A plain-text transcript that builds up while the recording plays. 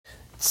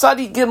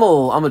Sadi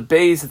Gimel, Amud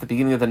Beis, at the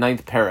beginning of the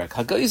 9th parak.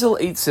 Hagaizel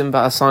eitzim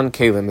ba'asan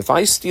kelim. If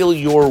I steal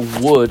your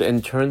wood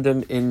and turn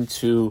them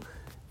into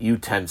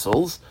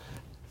utensils,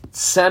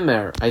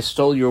 Semer, I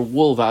stole your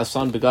wool,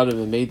 ba'asan begadim,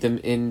 and made them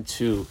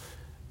into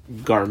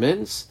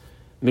garments.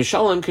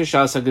 Mishalem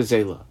kishas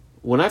hagazela.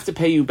 When I have to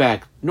pay you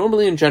back,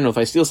 normally in general, if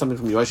I steal something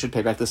from you, I should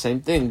pay back the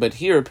same thing. But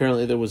here,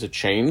 apparently, there was a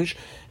change,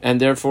 and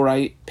therefore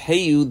I pay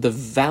you the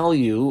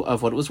value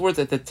of what it was worth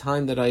at the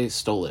time that I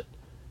stole it.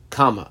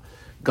 Kama.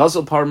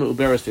 Gazel parma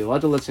uberes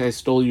ve'ilada. Let's say I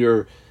stole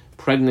your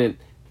pregnant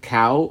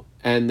cow,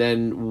 and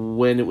then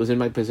when it was in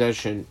my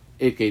possession,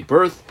 it gave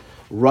birth.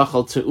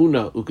 Rachel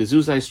te'una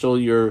ukazuz. I stole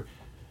your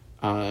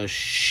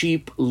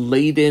sheep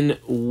laden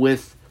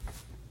with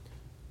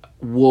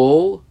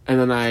wool, and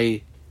then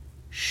I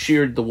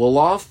sheared the wool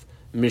off.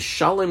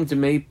 Mishalim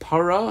demei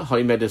para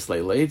ha'imedis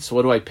leiled. So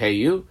what do I pay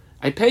you?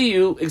 I pay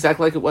you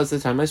exactly like it was the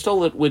time I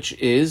stole it, which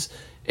is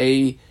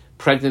a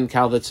pregnant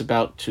cow that's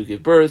about to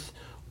give birth,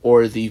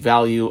 or the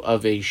value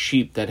of a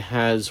sheep that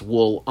has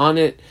wool on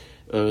it.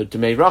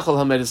 Demei rachel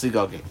ha'imedis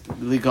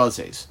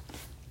ligazes.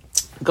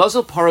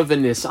 Gazel para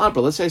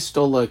v'nisabra. Let's say I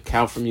stole a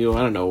cow from you,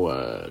 I don't know,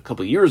 a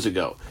couple of years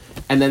ago,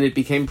 and then it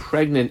became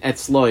pregnant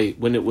etzloi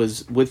when it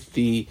was with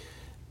the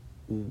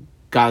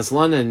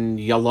Gazlan and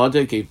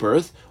Yalada gave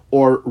birth,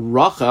 or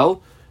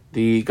Rachel,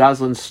 the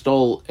Gazlan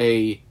stole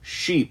a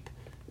sheep.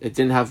 It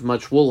didn't have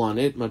much wool on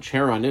it, much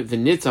hair on it.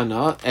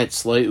 V'nitana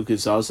etzloi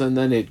ukizaza, and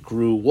then it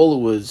grew wool.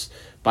 It was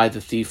by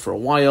the thief for a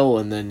while,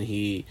 and then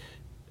he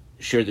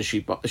sheared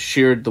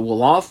the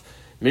wool off.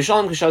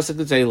 Mishalim kashasa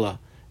gazela.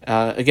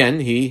 Again,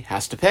 he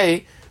has to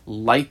pay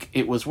like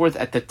it was worth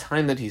at the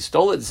time that he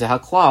stole it.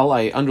 Zehaklal,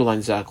 I underline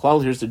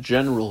Zehaklal. Here's the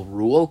general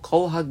rule: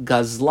 Kol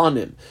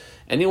hagazlanim.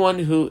 Anyone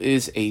who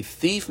is a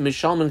thief,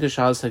 mishalman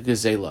kashas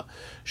hagazela,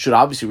 should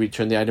obviously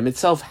return the item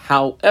itself.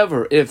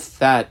 However, if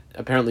that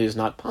apparently is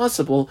not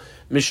possible,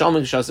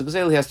 mishalman kashas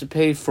hagazela, he has to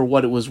pay for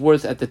what it was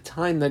worth at the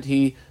time that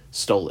he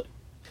stole it.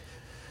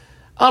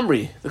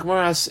 Amri, the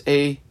Gemara asks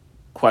a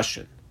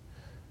question.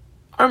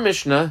 Our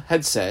Mishnah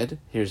had said,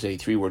 here's a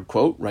 3-word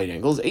quote, right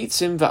angles,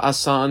 eitzim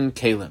va'asan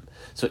kelim.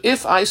 So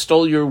if I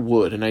stole your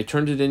wood and I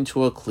turned it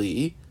into a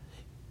kli,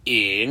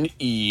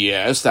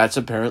 yes, that's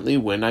apparently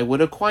when I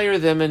would acquire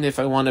them, and if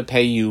I want to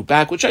pay you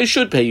back, which I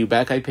should pay you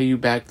back, I pay you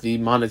back the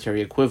monetary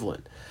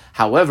equivalent.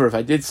 However, if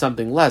I did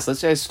something less,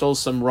 let's say I stole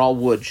some raw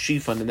wood,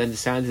 shifan, and then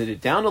sanded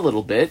it down a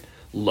little bit,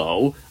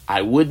 low,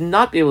 I would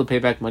not be able to pay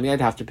back money,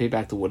 I'd have to pay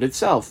back the wood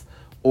itself.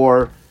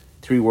 Or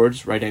 3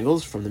 words, right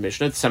angles, from the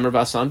Mishnah, Tsemer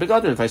Basan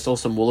Begadim. If I stole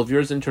some wool of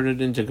yours and turned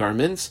it into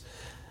garments,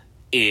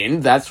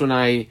 that's when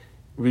I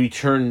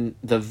return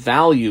the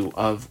value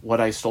of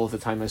what I stole at the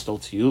time I stole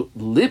to you.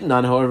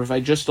 Libnan, however, if I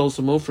just stole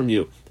some wool from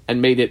you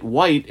and made it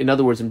white, in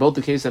other words, in both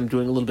the cases, I'm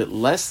doing a little bit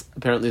less,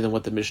 apparently, than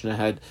what the Mishnah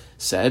had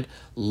said.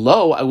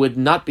 Low, I would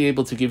not be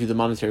able to give you the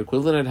monetary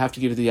equivalent, I'd have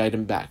to give you the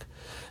item back.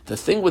 The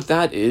thing with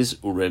that is,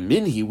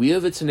 Ureminhi, we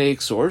have a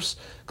Tanaic source,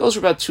 goes for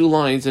about 2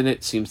 lines, and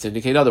it seems to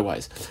indicate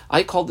otherwise.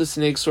 I called this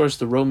Tanaic source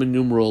the Roman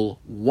numeral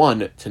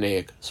 1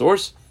 Tanaic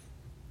source,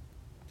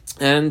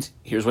 and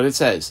here's what it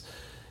says.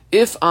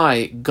 If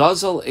I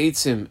gazel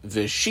eitzim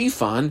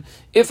v'shifan,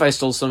 if I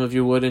stole some of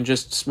your wood and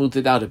just smoothed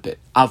it out a bit.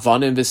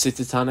 Avanim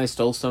v'sititan, I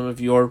stole some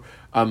of your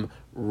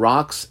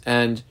rocks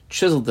and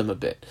chiseled them a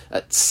bit.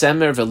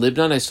 Tsemer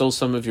v'libnan, I stole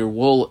some of your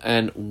wool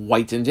and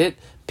whitened it.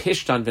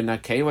 Pishtan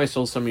v'nakeu, I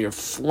stole some of your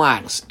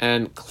flax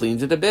and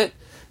cleaned it a bit.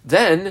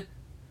 Then,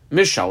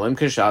 mishalem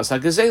kishas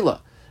hagazela.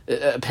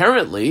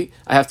 Apparently,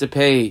 I have to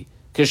pay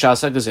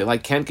kishas hagazela. I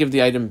can't give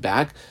the item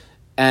back,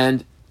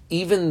 and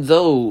even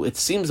though it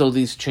seems though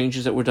these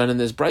changes that were done in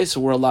this brisa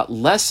were a lot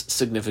less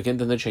significant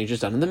than the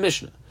changes done in the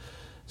Mishnah.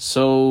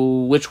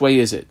 So, which way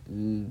is it?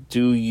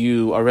 Do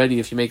you already,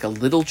 if you make a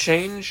little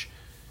change,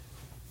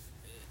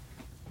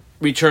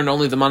 return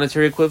only the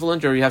monetary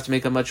equivalent, or you have to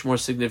make a much more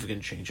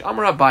significant change?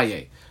 Amar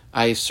Abaye.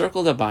 I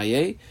circled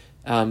Abaye.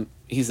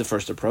 He's the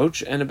first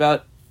approach, and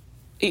about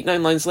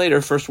 8-9 lines later,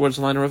 first words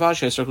in the line of Rav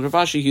Ashi, I circled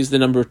Rav Ashi. He's the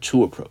number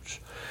 2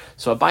 approach.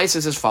 So Abaye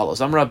says as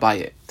follows. Amar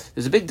Abaye.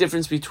 There's a big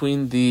difference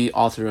between the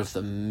author of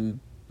the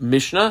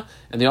Mishnah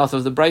and the author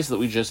of the Brisa that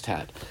we just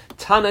had.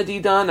 Tana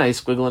Didan, I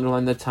squiggle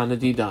underline the Tana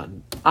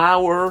Didan.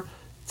 Our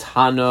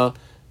Tana,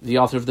 the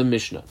author of the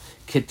Mishnah.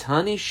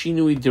 Ketani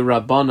Shinui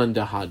Dirabanan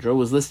Dahadra,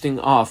 was listing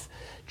off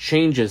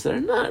changes that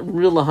are not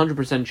real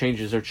 100%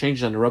 changes, or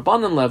changes on a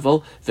Rabbanan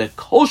level, that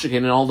Koshikin,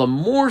 and all the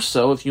more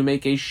so if you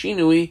make a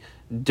Shinui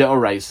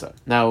Deoraisa.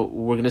 Now,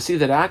 we're going to see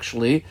that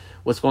actually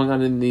what's going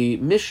on in the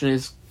Mishnah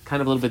is kind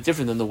of a little bit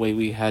different than the way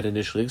we had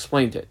initially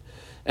explained it.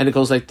 And it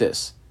goes like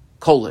this.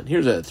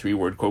 Here's a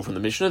 3-word quote from the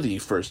Mishnah, the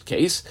first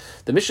case.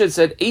 The Mishnah had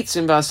said,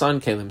 eitzim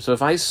v'asan kelim. So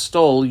if I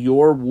stole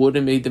your wood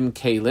and made them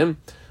kelim,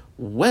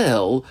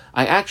 well,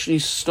 I actually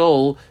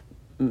stole,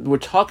 we're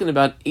talking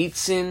about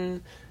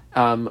eitzin,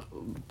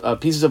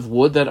 pieces of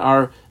wood that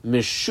are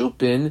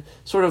mishupin,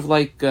 sort of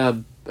like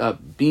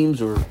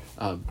beams or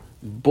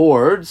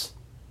boards.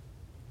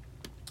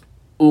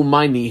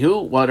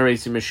 Umaynihu, what are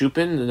eitzin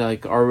mishupin?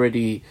 Like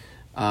already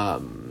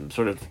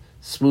sort of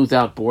smooth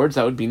out boards,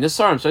 that would be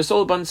Nasarim. So I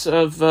stole a bunch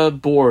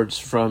of boards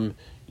from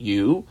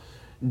you.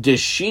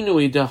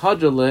 Deshinui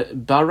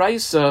dehadale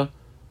baraisa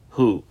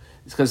hu.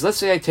 Because let's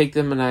say I take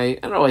them and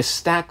I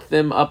stack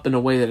them up in a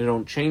way that I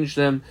don't change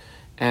them,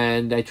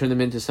 and I turn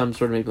them into some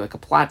sort of maybe like a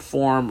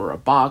platform or a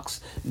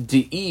box.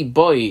 Di'i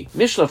boi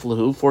mishlaf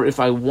lahu, for if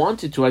I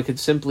wanted to, I could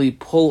simply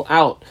pull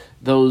out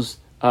those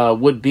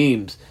wood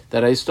beams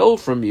that I stole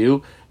from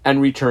you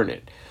and return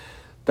it.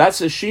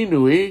 That's a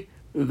shinui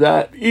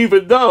that,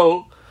 even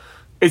though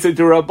it's a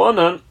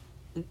durabanan,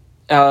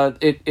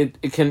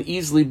 it can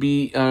easily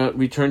be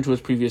returned to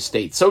its previous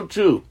state. So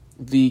too,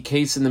 the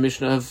case in the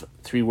Mishnah of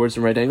 3 words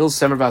in right angles,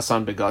 Semer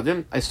Vasan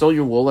Begadim. I stole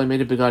your wool, I made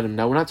a Begadim.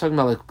 Now, we're not talking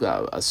about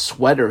like a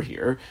sweater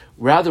here.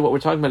 Rather, what we're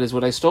talking about is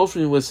what I stole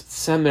from you was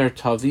Semer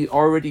Tavi,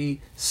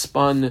 already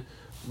spun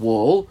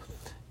wool,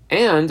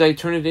 and I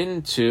turn it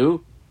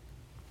into,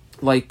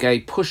 like I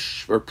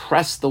push or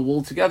press the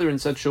wool together in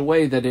such a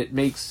way that it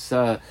makes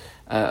a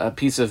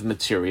piece of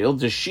material.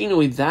 The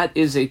shinui, that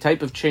is a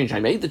type of change. I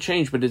made the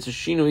change, but it's a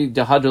shinui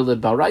dehadale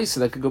baraisa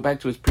that could go back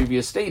to its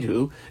previous state.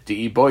 Who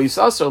di'i boi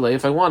sasole?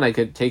 If I want, I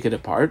could take it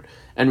apart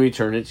and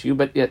return it to you,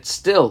 but yet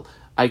still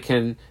I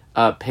can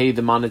pay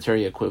the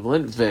monetary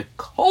equivalent.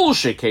 V'kol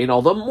shekain,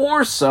 all the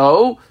more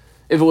so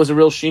if it was a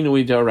real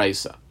shinui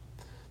deraisa.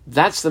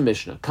 That's the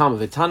Mishnah. Kama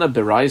v'tana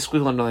berai,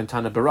 squiggle underline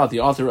tana bera, the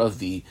author of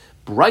the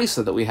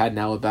brisa that we had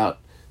now about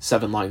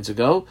 7 lines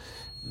ago.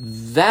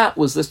 That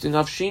was listing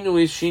off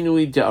shinui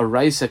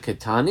de'araisa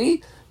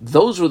ketani.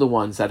 Those were the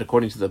ones that,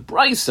 according to the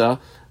brisa,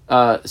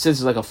 since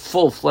it's like a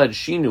full-fledged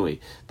shinui,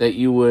 that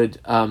you would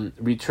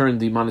return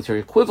the monetary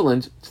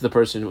equivalent to the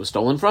person it was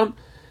stolen from.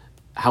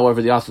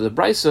 However, the author of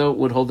the brisa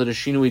would hold that a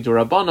shinui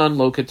durabanan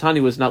lo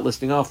ketani was not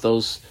listing off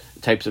those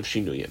types of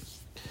shinuyim.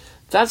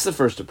 That's the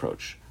first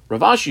approach.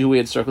 Rav Ashi, who we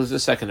had circled, is the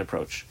second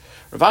approach.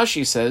 Rav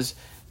Ashi says,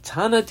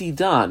 Tana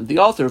Didan, the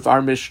author of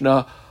our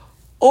Mishnah,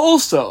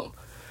 also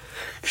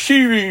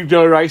Shiri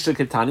Daraisa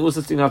Katani was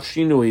listing off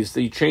Shinuis,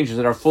 the changes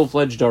that are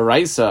full-fledged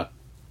Daraisa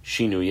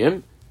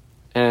Shinuyim.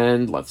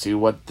 And let's see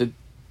what the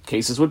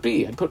cases would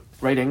be. I put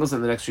right angles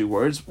in the next few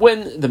words.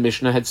 When the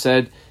Mishnah had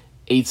said,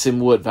 Eitzim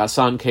wood,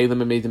 Vasan Kalim,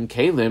 and made them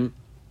Kalim,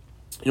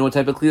 you know what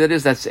type of kli that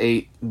is? That's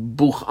a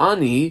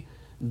Buchani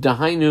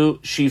Dahainu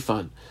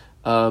Shifan.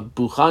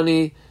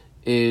 Buchani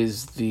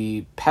is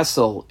the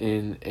pestle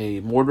in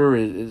a mortar.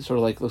 It sort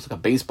of like looks like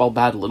a baseball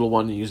bat, a little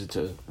one. You use it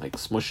to like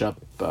smush up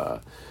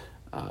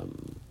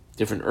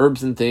different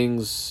herbs and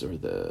things, or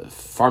the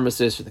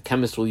pharmacist or the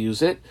chemist will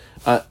use it.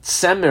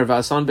 Semer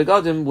v'asan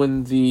begadim,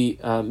 when the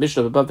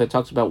Mishnah above that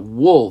talks about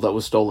wool that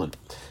was stolen,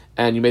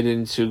 and you made it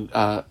into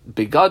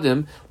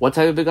begadim. What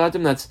type of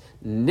begadim? That's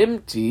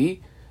nimti,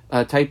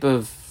 a type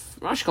of,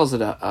 Rashi calls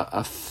it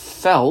a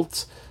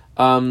felt,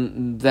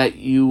 that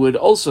would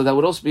also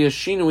be a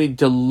shinui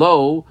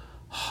delo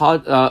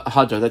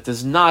hadar, that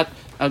does not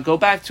go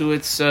back to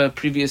its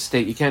previous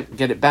state. You can't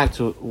get it back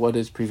to what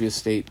its previous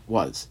state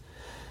was.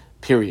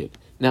 Period.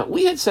 Now,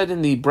 we had said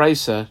in the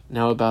brisa,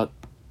 now about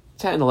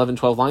 10, 11,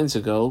 12 lines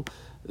ago,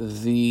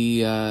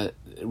 the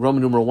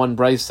Roman numeral 1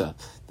 brisa,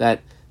 that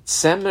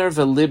tsemer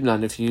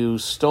velibnan, if you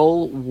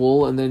stole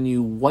wool and then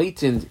you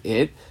whitened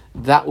it,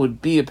 that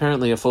would be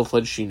apparently a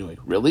full-fledged shinui.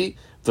 Really?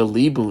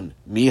 Velibun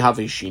mi have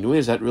shinui?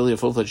 Is that really a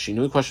full-fledged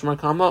shinui? Question mark,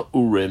 comma.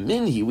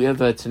 Ureminhi. We have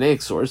a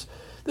Tanaic source.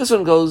 This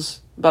one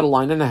goes about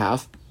 1.5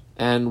 lines,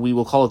 and we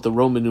will call it the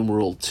Roman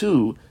numeral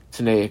 2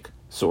 Tanaic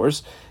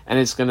source, and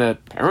it's going to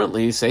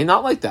apparently say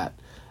not like that.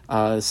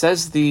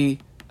 Says the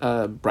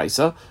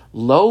brisa,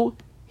 lo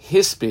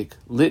hispik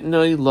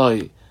litnoi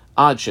loi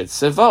adshet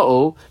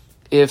sevao.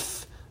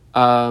 If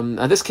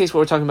in this case,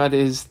 what we're talking about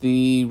is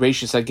the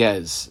rashis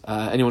agez.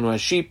 Anyone who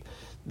has sheep,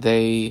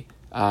 they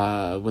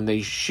when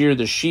they shear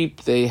the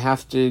sheep, they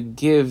have to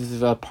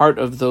give part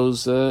of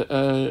those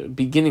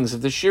beginnings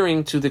of the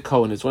shearing to the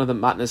Kohen. It's one of the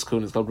matnas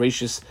Kohen. It's called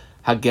rashis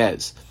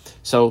hagez.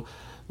 So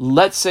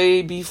let's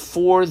say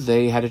before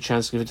they had a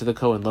chance to give it to the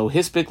Kohen, lo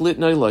hispik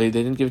litnoi loi,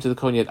 they didn't give it to the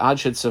Kohen yet,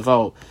 adshet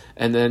savo,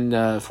 and then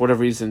for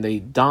whatever reason they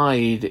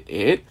dyed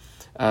it,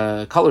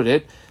 colored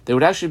it, they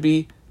would actually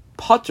be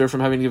putter from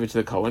having to give it to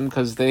the Kohen,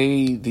 because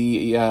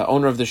the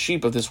owner of the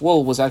sheep, of this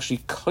wool, was actually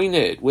koine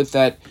it with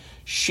that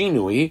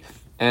shinui,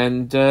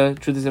 and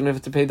truth is they don't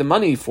have to pay the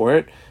money for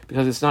it,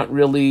 because it's not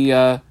really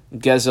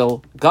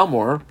gezel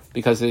gamor,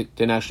 because it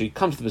didn't actually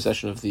come to the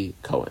possession of the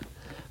Kohen.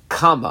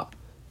 Kama.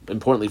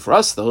 Importantly for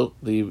us, though,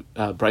 the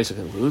brisa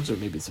concludes, or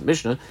maybe it's a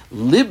Mishnah,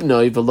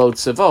 libnoi velo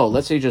tsevo.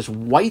 Let's say you just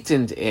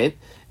whitened it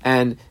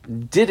and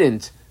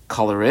didn't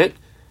color it.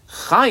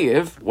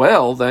 Chayiv,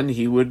 well, then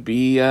he would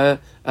be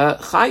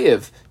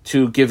chayiv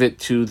to give it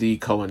to the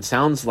Kohen.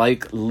 Sounds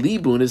like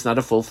libun is not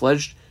a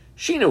full-fledged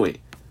shinui.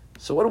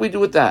 So what do we do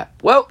with that?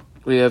 Well,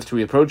 we have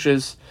 3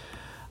 approaches.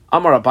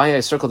 Amar Abaye,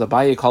 I circled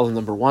Abaye, called him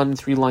number 1.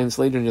 3 lines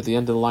later, near the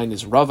end of the line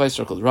is Rava. I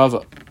circled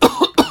Rava,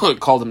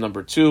 called him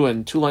number 2.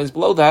 And 2 lines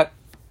below that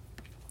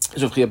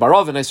is Rav Chia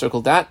Barov, and I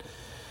circled that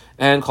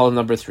and called him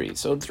number 3.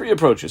 So 3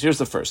 approaches. Here's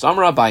the first.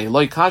 Amar Abaye,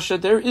 loy kasha,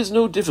 there is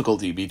no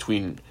difficulty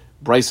between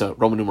brisa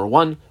Roman numeral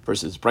 1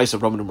 versus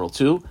brisa Roman numeral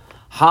 2.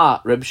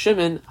 Ha Reb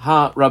Shimon,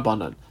 ha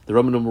Rabbanan. The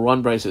Roman numeral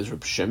 1 brisa is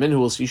Reb Shimon, who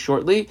we'll see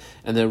shortly,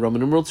 and the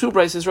Roman numeral 2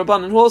 brisa is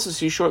Rabbanan, who we'll also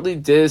see shortly.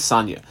 De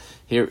Sanya.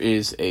 Here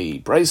is a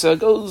brisa,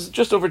 goes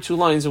just over 2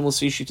 lines, and we'll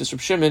see Shitas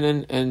Reb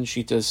Shimon and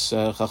Shitas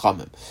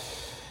Chachamim.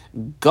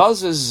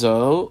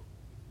 Gazazo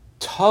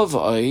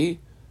Tavai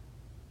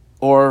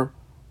or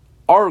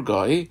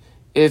Argoi,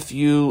 if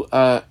you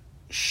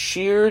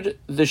sheared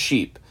the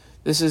sheep.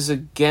 This is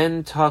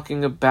again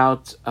talking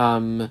about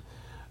Rashis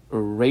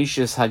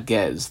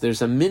Hagez.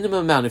 There's a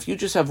minimum amount. If you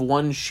just have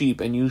one sheep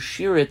and you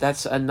shear it,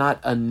 that's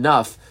not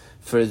enough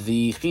for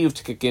the chiyuv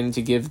to kick in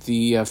to give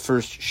the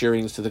first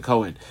shearings to the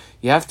Kohen.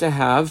 You have to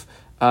have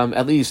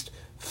at least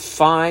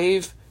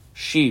 5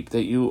 sheep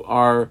that you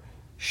are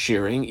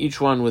shearing,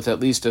 each one with at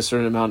least a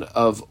certain amount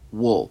of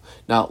wool.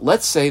 Now,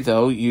 let's say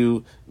though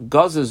you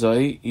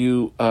gazazoi,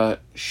 you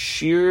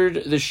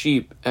sheared the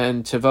sheep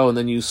and tevo, and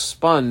then you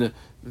spun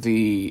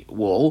the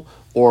wool,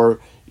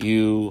 or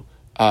you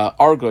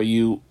argo,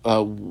 you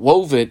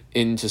wove it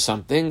into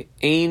something,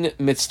 ein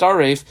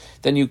mitzaref,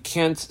 then you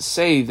can't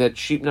say that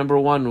sheep number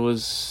 1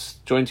 was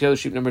joined together,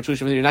 sheep number 2,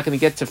 you're not going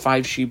to get to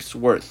 5 sheep's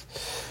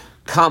worth.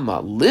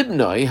 Kama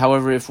libnoi,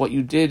 however, if what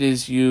you did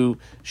is you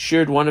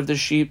sheared one of the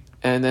sheep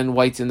and then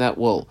whitened that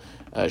wool,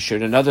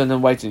 sheared another and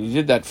then whitened, you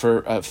did that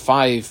for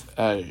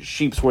 5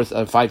 sheep worth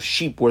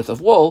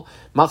of wool,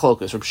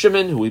 machlokas Reb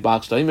Shimon, who we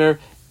boxed Omer,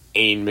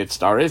 ein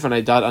mitzaref, and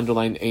I dot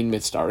underline ein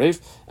mitzaref,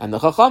 and the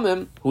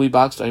Chachamim, who we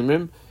boxed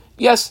Omer,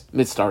 yes,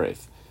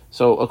 mitzaref.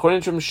 So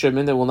according to Reb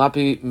Shimon, there will not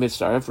be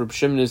mitzaref. Reb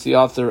Shimon is the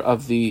author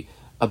of the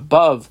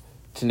above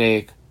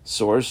Tanaic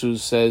source, who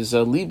says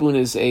libun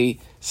is a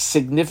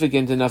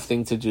significant enough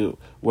thing to do,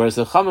 whereas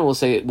the Chachamim will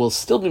say it will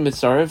still be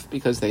mitzaref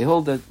because they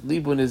hold that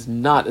libun is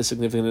not a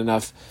significant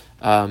enough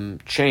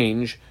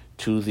change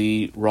to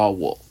the raw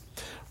wool.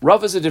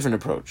 Rav is a different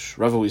approach.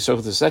 Rav, we spoke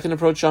with the second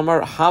approach,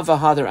 Amar,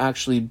 Havaha, they're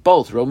actually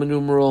both. Roman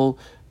numeral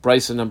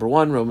brisa number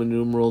 1, Roman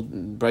numeral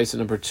brisa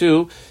number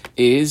 2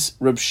 is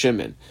Reb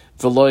Shimon.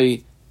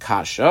 Veloi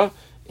kasha,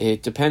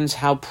 it depends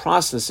how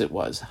processed it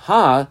was.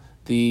 Ha,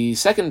 the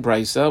second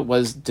brisa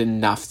was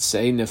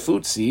denaftse,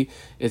 nefutzi,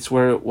 it's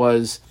where it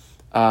was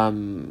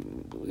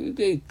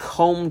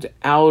combed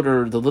out,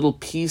 or the little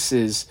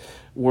pieces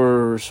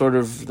were sort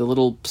of, the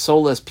little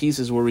soulless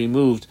pieces were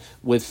removed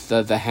with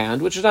the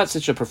hand, which is not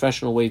such a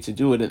professional way to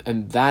do it,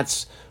 and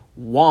that's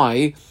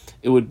why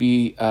it would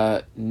be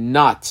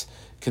not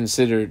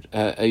considered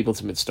able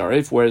to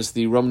mitzaref, whereas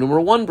the Roman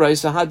numeral 1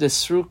 brisa,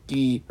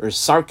 hadesruki, or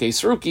sarke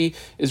sruki,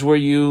 is where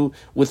you,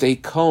 with a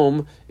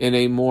comb, in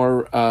a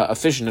more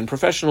efficient and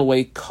professional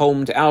way,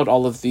 combed out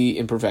all of the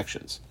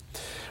imperfections.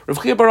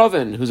 Rav Chia bar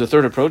Oven, who's a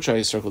third approach,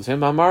 I circled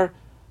him, Amar,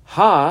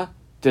 ha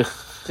de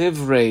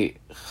chivre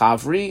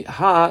chavri,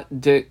 ha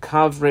de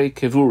kavre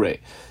kevure.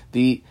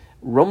 The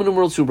Roman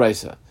numeral 2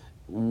 brisa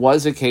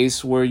was a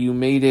case where you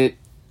made it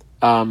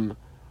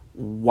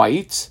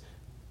white.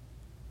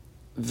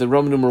 The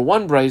Roman numeral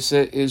 1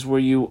 brisa is where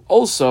you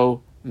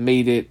also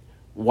made it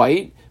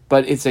white,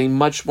 but it's a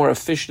much more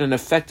efficient and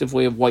effective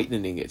way of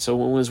whitening it. So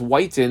when it was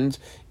whitened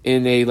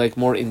in a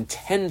more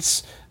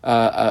intense,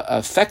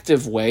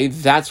 effective way,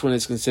 that's when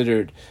it's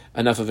considered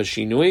enough of a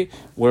shinui.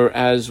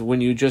 Whereas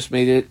when you just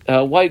made it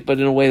white,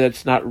 but in a way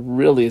that's not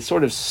really, it's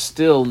sort of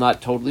still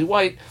not totally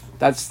white,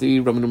 that's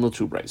the Roman numeral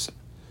 2 brisa.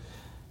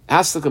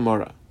 Ask the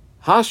Gemara.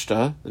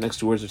 Hashta, the next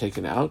 2 words are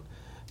taken out.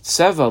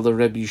 Tseva le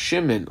Rebbe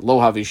Shimon lo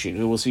havishin.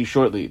 We will see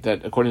shortly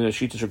that according to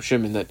Shitas Reb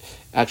Shimon, that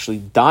actually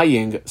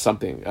dyeing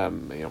something,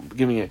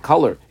 giving it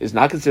color, is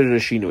not considered a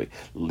shinui.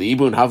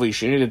 Libun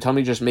havishin, to tell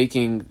me just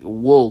making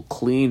wool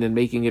clean and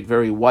making it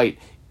very white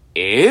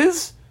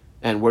is.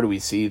 And where do we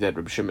see that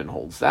Reb Shimon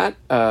holds that?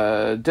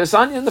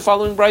 Desanya in the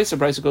following brisa.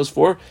 Brisa goes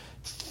for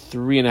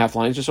 3.5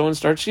 lines or so and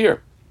starts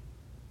here.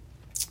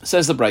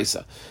 Says the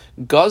brisa,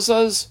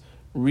 Gazas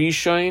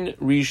Rishon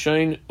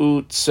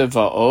u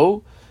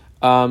Tseva'o.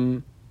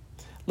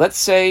 Let's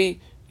say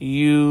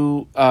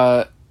you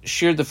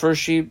sheared the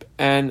first sheep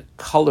and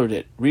colored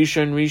it.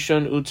 Rishon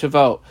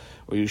utavo.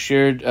 Or you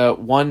sheared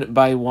one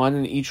by one,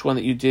 and each one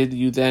that you did,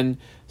 you then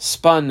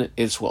spun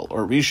its wool.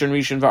 Or Rishon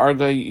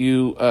va'arga,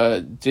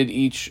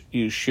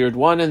 you sheared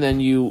one and then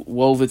you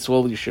wove its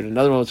wool, you sheared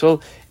another one its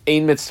wool.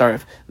 Ein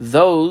mitzaref.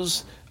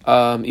 Those,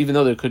 even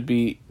though there could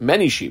be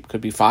many sheep,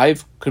 could be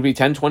 5, could be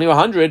 10, 20,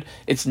 100,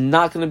 it's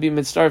not going to be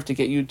mitzaref to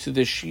get you to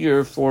the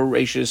shear for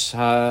Rashis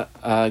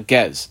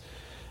Gez.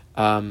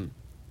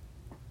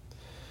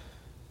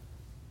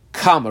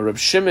 Kama Reb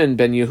Shimon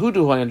ben Yehudu,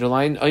 who I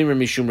underline Omer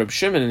Mishum Reb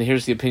Shimon, and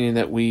here's the opinion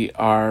that we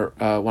are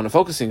want to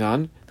focusing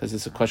on because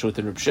it's a question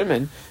within Reb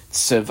Shimon.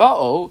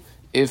 Tsevao,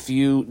 if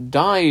you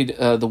dyed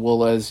the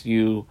wool as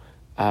you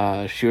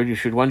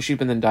sheared one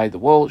sheep and then dyed the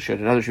wool, sheared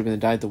another sheep and then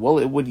dyed the wool,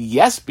 it would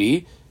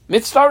be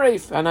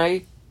mitzaref, and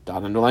I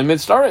underline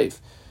mitzaref,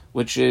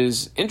 which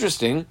is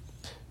interesting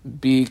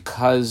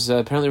because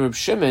apparently Reb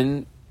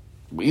Shimon,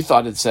 we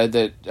thought it said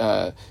that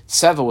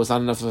Seva was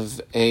not enough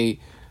of a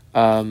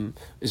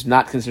is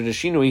not considered a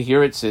shinui.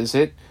 Here it says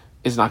it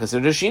is not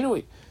considered a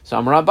shinui. So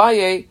Amar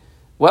Abaye,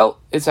 well,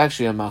 it's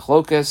actually a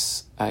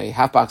machlokes, a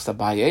half box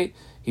Abaye.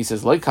 He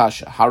says, Loi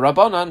kasha,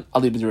 harabanan,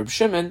 alibid Reb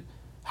Shimon,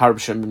 harab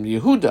Shimon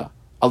Yehuda,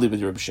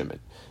 alibid Reb Shimon.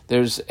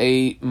 There's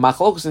a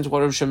machlokus into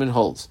what Reb Shimon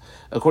holds.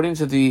 According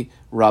to the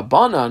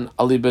Rabbanan,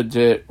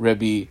 alibid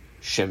Rebbe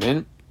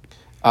Shimon,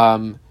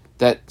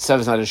 that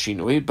Sev is not a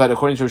shinui, but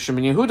according to Reb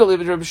Shimon Yehuda,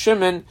 alibid Reb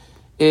Shimon,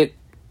 it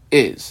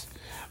is.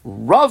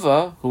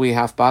 Rava, who we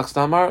half boxed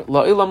Amar,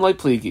 lo ilam le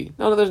pligi.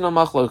 No, there's no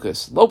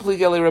machlokus. Lo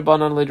pligi le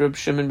Rabbanan le Reb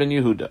Shimon ben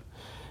Yehuda.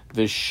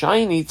 The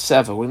shiny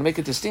tseva. We're going to make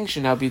a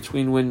distinction now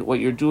between when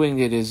what you're doing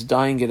it is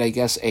dyeing it, I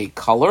guess, a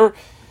color.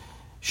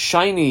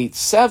 Shiny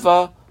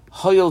tseva,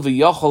 hoyel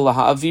v'yochol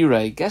laha'avira.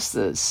 I guess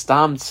the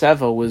stam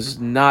tseva was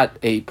not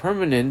a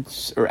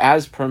permanent or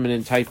as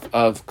permanent type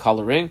of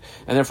coloring,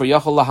 and therefore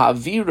yochol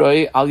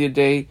laha'avira al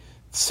yedei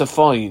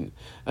tsafoin.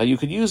 You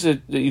could use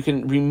it. You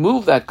can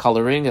remove that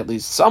coloring at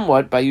least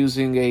somewhat by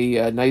using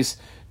a nice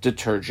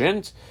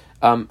detergent.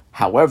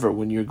 However,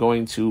 when you're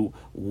going to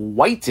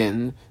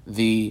whiten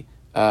the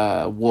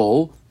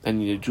wool,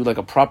 and you do like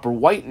a proper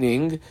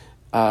whitening,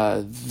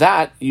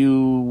 that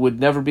you would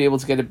never be able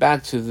to get it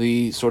back to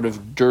the sort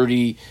of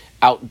dirty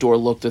outdoor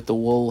look that the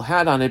wool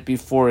had on it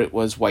before it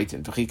was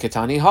whitened.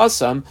 V'chikatani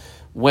hasam,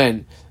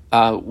 when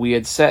we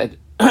had said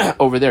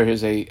over there,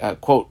 here's a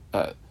quote,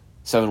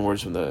 7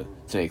 words from the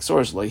Tanaic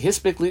source, Loi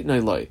hispik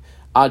litnoi loi,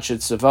 ad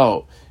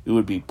shetzevo. It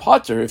would be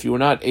potter if you were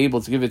not able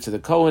to give it to the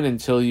Kohen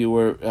until you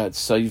were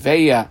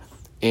tzoiveya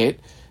it.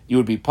 You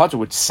would be potter,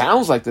 which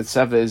sounds like that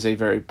seva is a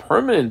very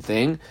permanent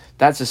thing.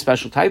 That's a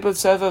special type of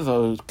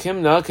seva.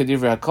 Kimna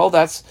kedivra kol.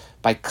 That's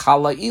by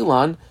kala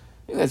ilan.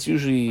 I think that's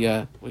usually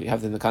what you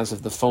have in the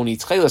concept of the phony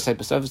tchelas type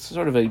of stuff. It's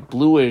sort of a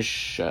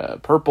bluish,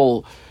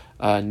 purple,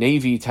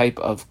 navy type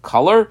of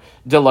color.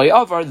 Delay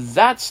avar,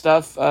 that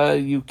stuff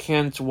you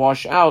can't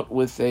wash out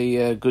with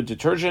a good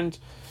detergent.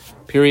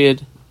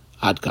 Period.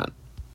 Adkan.